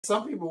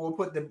some people will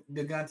put the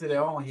gun to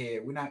their own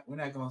head. We're not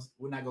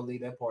gonna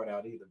leave that part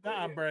out either. But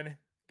Nah, yeah. Brandon.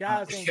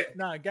 Guys don't.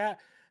 Nah, guy.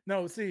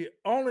 No, see,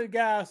 only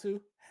guys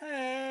who.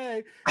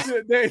 Hey,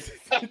 they,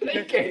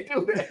 They can't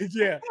do that.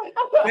 yeah,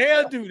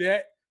 they'll do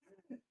that.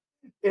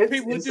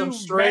 People It's some do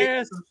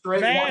straight,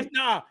 mass, one.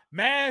 nah,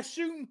 mass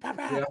shooting, pop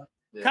Yeah, out.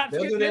 yeah, Cops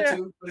they'll get do that there.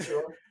 too for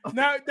sure.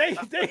 Now they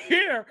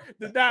hear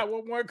the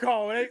 911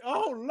 call. They,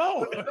 oh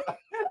Lord, man,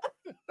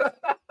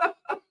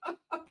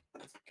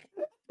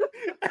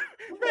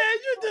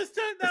 you just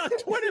took down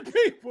 20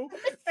 people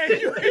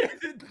and you hear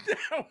the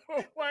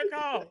 911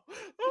 call.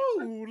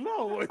 Oh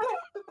Lord.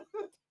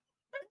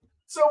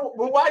 So,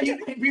 but why do you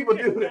think people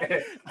do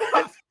that?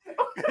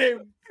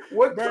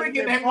 What click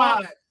in their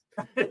mind?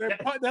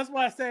 That's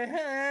why I say,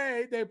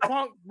 hey, they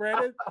punk,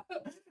 Brandon.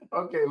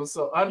 Okay, well,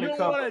 so you don't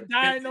want to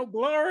die in no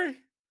glory.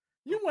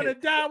 You want to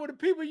die with the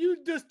people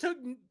you just took.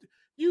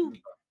 You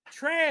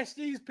trash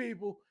these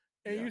people,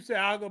 and you say,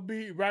 "I'm gonna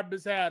be right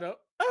beside her."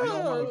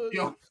 Oh,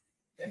 God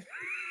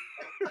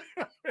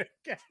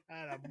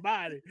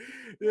Almighty!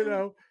 You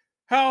know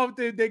how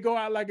often they go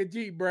out like a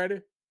Jeep,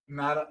 Brandon?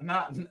 Not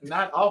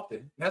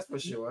often. That's for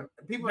sure.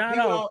 People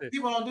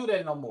don't do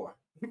that no more.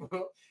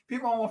 People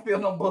don't want to feel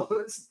no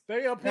bullets.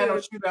 They up here. They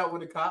don't shoot out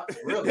with the cops.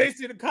 Really? They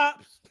see the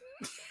cops.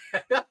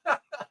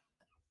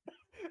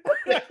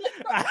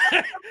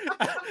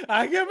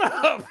 I give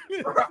up.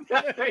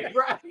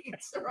 Right.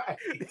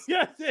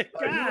 Yes,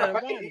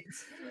 God,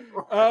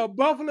 right.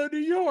 Buffalo, New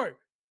York.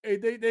 Hey,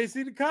 they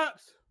see the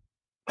cops.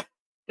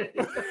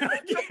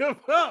 Give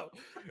up.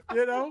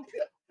 You know,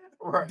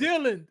 right.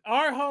 Dillon,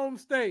 our home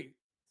state.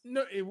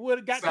 No, it would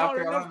have got caught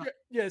in North Carolina.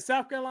 Yeah,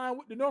 South Carolina.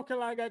 The North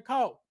Carolina got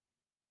caught.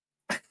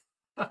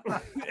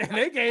 And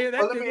they gave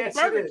that to the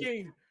Burger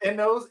King. In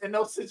those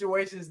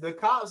situations, the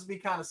cops be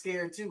kind of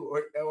scared too,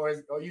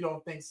 or you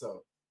don't think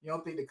so? You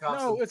don't think the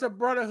cops? No, it's a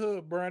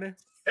brotherhood, Brandon.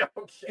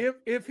 Okay.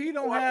 If he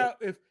don't have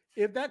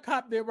if that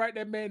cop didn't write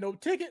that man no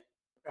ticket,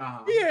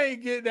 he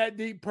ain't getting that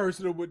deep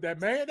personal with that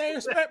man. They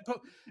expect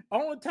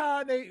only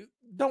time they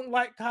don't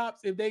like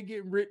cops if they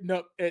get written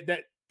up at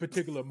that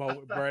particular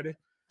moment, Brandon.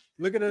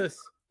 Look at us.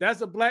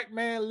 That's a black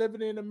man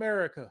living in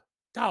America.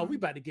 Dog, we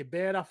about to get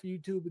banned off of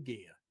YouTube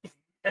again.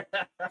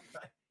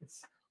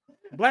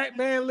 Black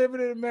man living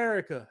in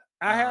America.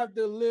 I have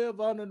to live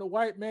under the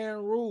white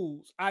man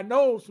rules. I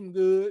know some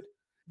good.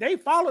 They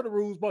follow the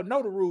rules, but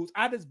know the rules.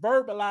 I just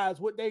verbalize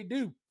what they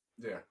do.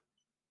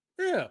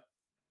 Yeah.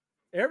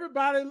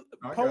 Everybody,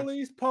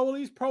 police, till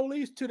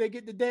they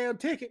get the damn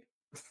ticket.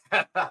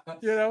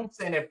 You know,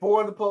 saying that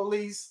for the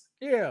police.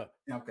 Yeah.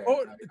 Okay.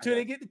 Or till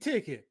they get the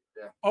ticket.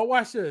 Yeah. Oh,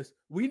 watch this.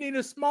 We need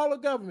a smaller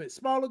government.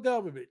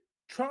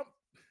 Trump.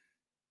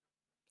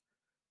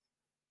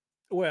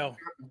 Well,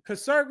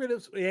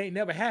 conservatives, it ain't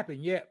never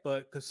happened yet,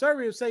 but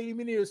conservatives say you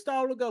need a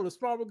smaller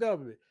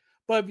government.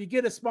 But if you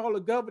get a smaller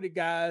government,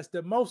 guys,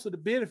 then most of the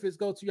benefits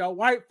go to y'all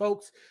white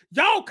folks.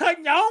 Y'all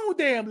cutting your own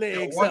damn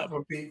legs up.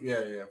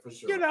 Yeah, for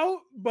sure. You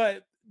know,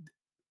 but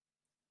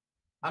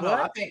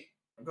I think.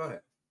 Go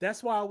ahead.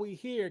 That's why we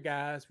here,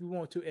 guys. We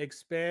want to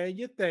expand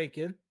your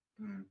thinking.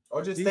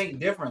 Or just think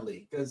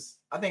differently, because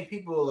I think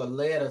people are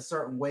led a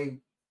certain way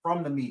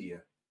from the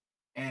media,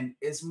 and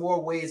it's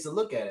more ways to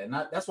look at it. And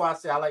that's why I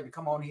say I like to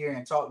come on here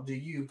and talk to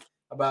you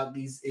about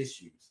these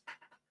issues.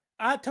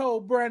 I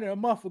told Brandon a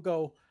month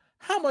ago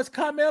how much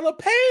Carmella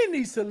paying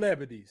these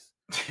celebrities,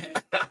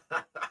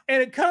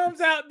 and it comes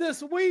out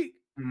this week.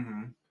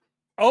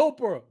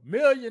 Oprah, $1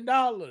 million.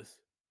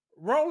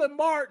 Roland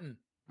Martin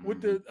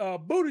with the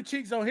booty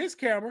cheeks on his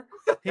camera.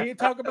 He ain't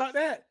talk about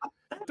that.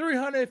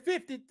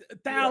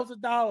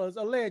 $350,000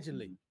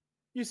 allegedly.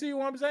 You see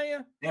what I'm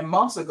saying? And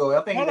months ago,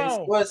 I think Hold they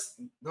on.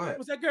 was. Go ahead.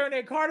 What's that girl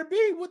named Cardi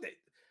B? What they?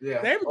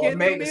 Yeah, they were getting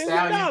 $1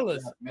 million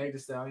Meg Thee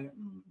Stallion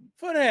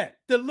for that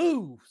to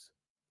lose.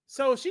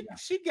 So she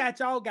got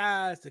y'all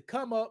guys to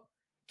come up,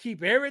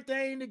 keep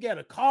everything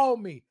together. Call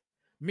me.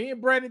 Me and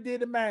Brandon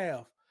did the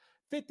math.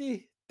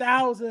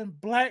 50,000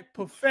 black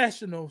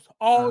professionals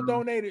all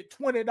donated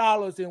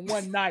 $20 in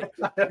one night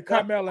to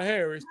Kamala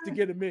Harris to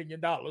get $1 million.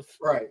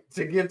 Right,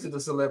 to give to the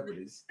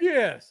celebrities.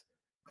 Yes,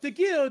 to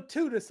give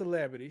to the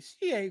celebrities.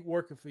 She ain't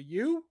working for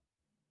you.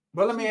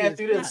 But let me ask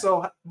you this.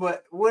 So,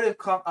 but what if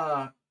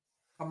Kamala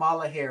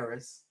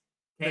Harris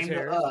came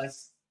to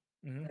us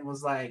and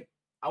was like,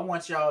 I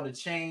want y'all to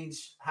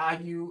change how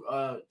you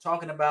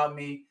talking about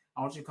me.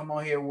 I want you to come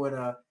on here with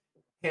a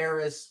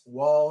Harris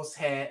Walls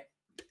hat.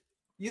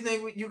 You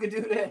think you could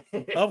do that?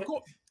 Of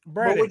course,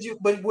 Brandon.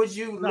 But would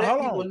you let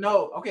people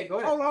know? Okay, go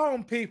ahead. Hold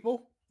on,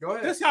 people. Go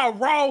ahead. This how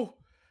raw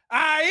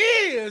I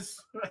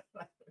is,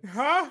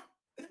 huh?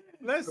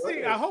 Let's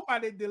see. I hope I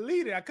didn't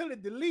delete it. I could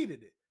have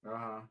deleted it.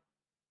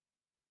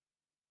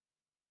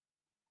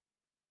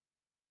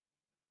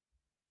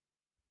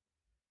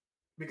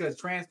 Because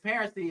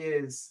transparency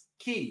is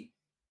key.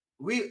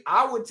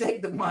 I would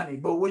take the money,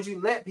 but would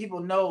you let people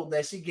know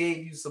that she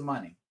gave you some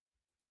money?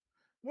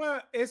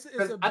 Well, it's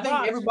a I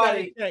think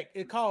everybody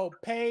it's called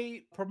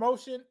paid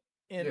promotion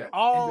in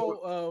all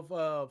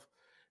of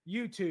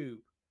YouTube.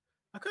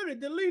 I could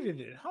have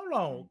deleted it. Hold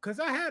on, because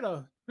I had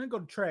let me go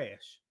to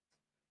trash.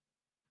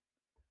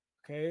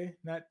 Okay,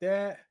 not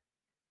that.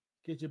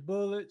 Get your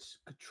bullets.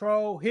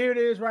 Control. Here it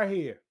is right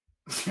here.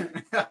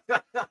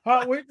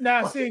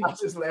 Now see. I'm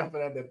just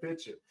laughing at the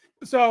picture.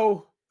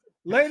 So,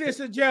 ladies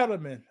and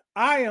gentlemen,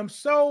 I am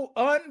so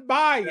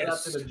unbiased. Shout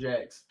out to the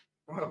Jacks.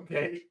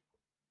 Okay.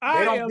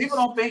 People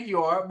don't think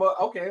you are, but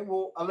okay,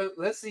 well,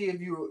 let's see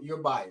if you're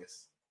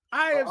biased.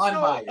 I am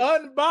unbiased. So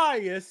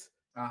unbiased.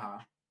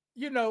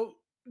 You know,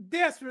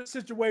 desperate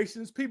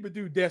situations, people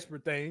do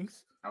desperate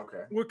things.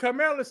 Okay. When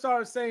Carmela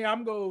started saying,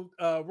 I'm going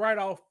to write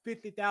off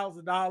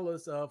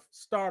 $50,000 of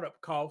startup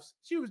costs,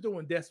 she was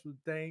doing desperate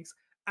things.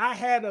 I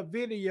had a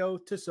video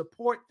to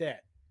support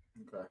that.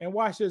 Okay. And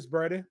watch this,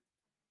 brother.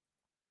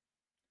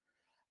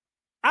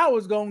 I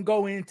was going to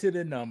go into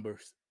the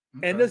numbers,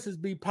 and this is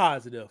be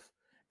positive.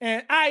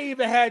 And I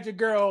even had your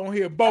girl on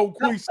here, Bo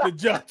Quisha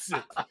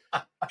Johnson.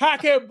 How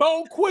can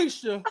Bo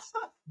Quisha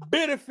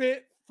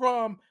benefit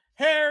from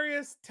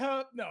Harris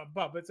Tubman? No, I'm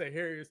about to say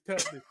Harris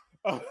Tubman.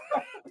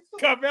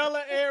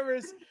 Kamala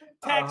Harris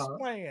tax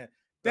plan.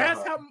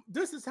 That's how.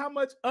 This is how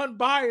much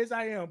unbiased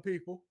I am,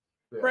 people.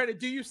 Yeah. Brandon,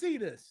 do you see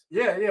this?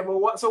 Yeah.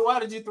 Well, so why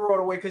did you throw it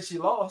away? Because she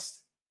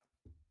lost.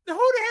 Who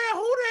the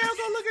hell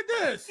gonna look at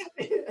this?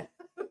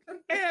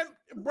 And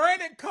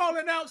Brandon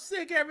calling out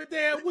sick every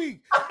damn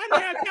week. I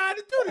didn't have time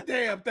to do the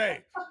damn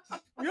thing.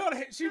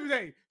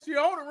 She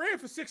only ran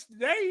for 60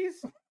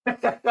 days.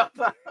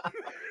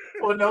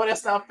 Well, no,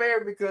 that's not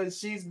fair because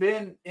she's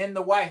been in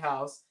the White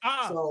House.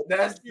 So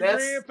that's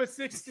ran for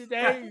 60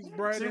 days,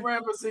 Brandon. She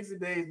ran for 60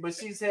 days, but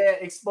she's had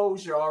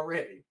exposure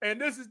already.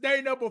 And this is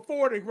day number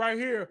 40 right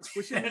here,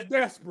 where she was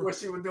desperate. Where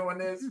she was doing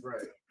this,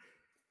 right?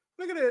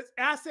 Look at this.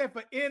 I said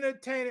for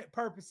entertainment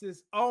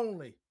purposes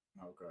only.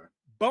 Okay.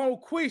 Bo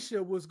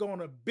Quisha was going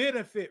to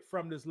benefit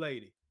from this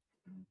lady.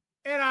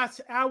 And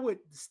I would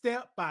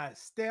step by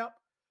step.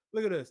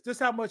 Look at this. This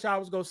is how much I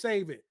was going to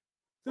save it.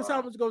 This is how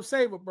I was going to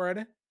save it,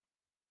 Brandon.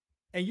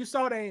 And you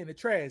saw that in the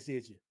trash,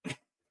 did you?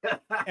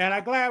 And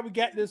I'm glad we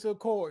got this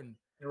recording.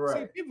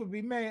 Right. See, people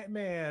be mad,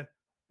 man.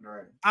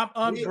 Right. I'm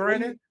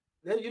unbranded.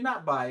 You're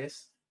not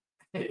biased.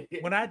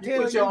 When I tell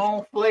you put your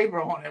own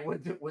flavor on it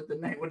with the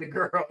name, with the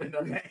girl in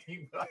the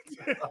name.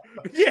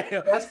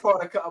 Yeah, that's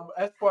part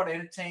of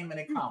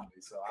entertainment and comedy.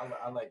 So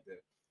I like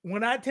that.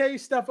 When I tell you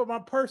stuff of my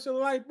personal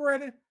life,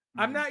 Brandon,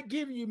 I'm not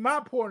giving you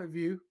my point of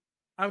view.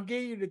 I'm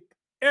giving you the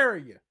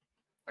area.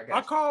 I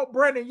called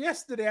Brandon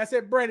yesterday. I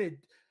said, Brandon,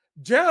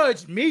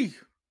 judge me.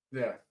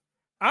 Yeah.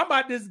 I'm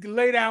about to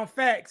lay down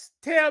facts.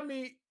 Tell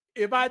me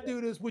if I do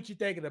this, what you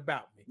thinking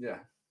about me? Yeah.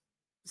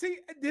 See,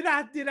 did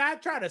I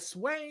try to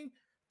swing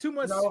too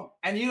much? No,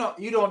 and you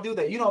don't do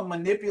that. You don't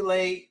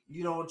manipulate.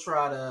 You don't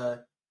try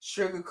to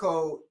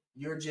sugarcoat.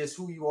 You're just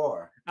who you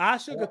are. I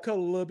sugarcoat a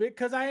little bit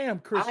because I am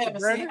Christian.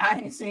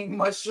 I ain't seen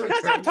much sugar.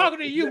 Because I'm talking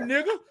to you,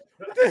 nigga.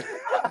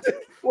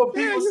 Well,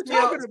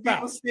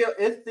 it's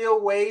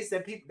still ways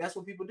that people. That's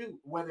what people do,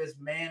 whether it's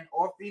man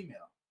or female.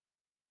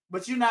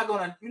 But you're not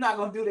gonna do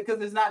that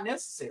because it's not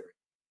necessary.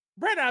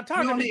 Brandon, I'm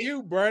talking to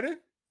you, brother.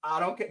 I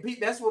don't care.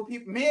 That's what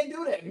men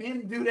do that.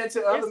 Men do that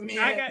to other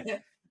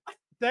men.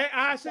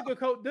 I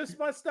sugarcoat this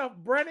much stuff.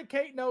 Brandon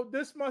can't know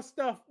this much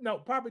stuff. No,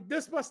 probably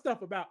this much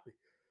stuff about me.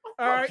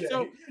 All right,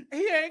 so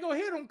he ain't gonna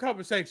hear them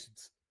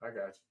conversations. I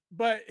got you.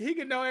 But he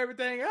can know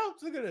everything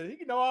else. Look at it. He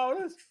can know all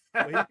this.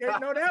 But he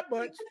can't know that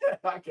much.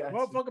 I got you.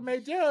 Motherfucker may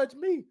judge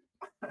me.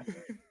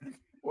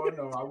 Well,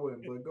 no, I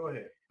wouldn't. But go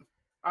ahead.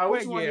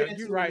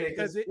 You're right.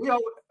 Because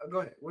go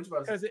ahead. Which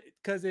about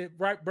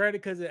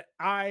because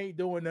I ain't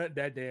doing nothing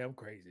that damn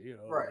crazy, you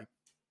know. Right.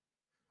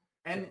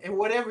 And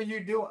whatever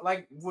you're doing,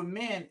 like with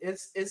men,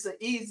 it's an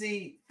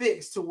easy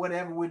fix to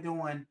whatever we're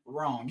doing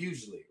wrong,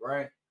 usually,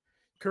 right?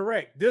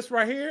 Correct. This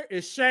right here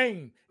is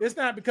shame. It's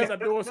not because I'm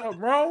doing something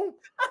wrong.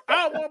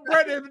 I want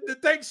Brandon to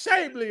think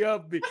shamefully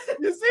of me.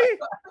 You see?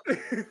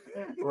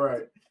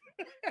 Right.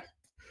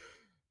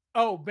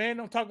 Oh, man,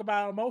 don't talk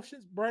about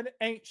emotions. Brandon,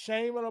 ain't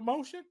shame an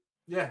emotion?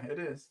 Yeah, it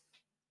is.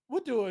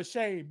 What do a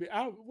shame be?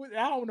 I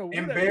don't know.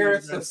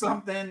 Embarrassed or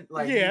something,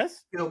 like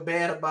yes, you feel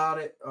bad about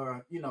it,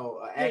 or an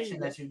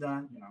action that you've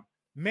done.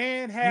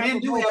 Men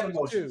do have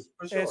emotions.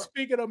 For sure. And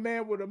speaking of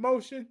man with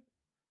emotion,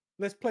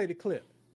 let's play the clip.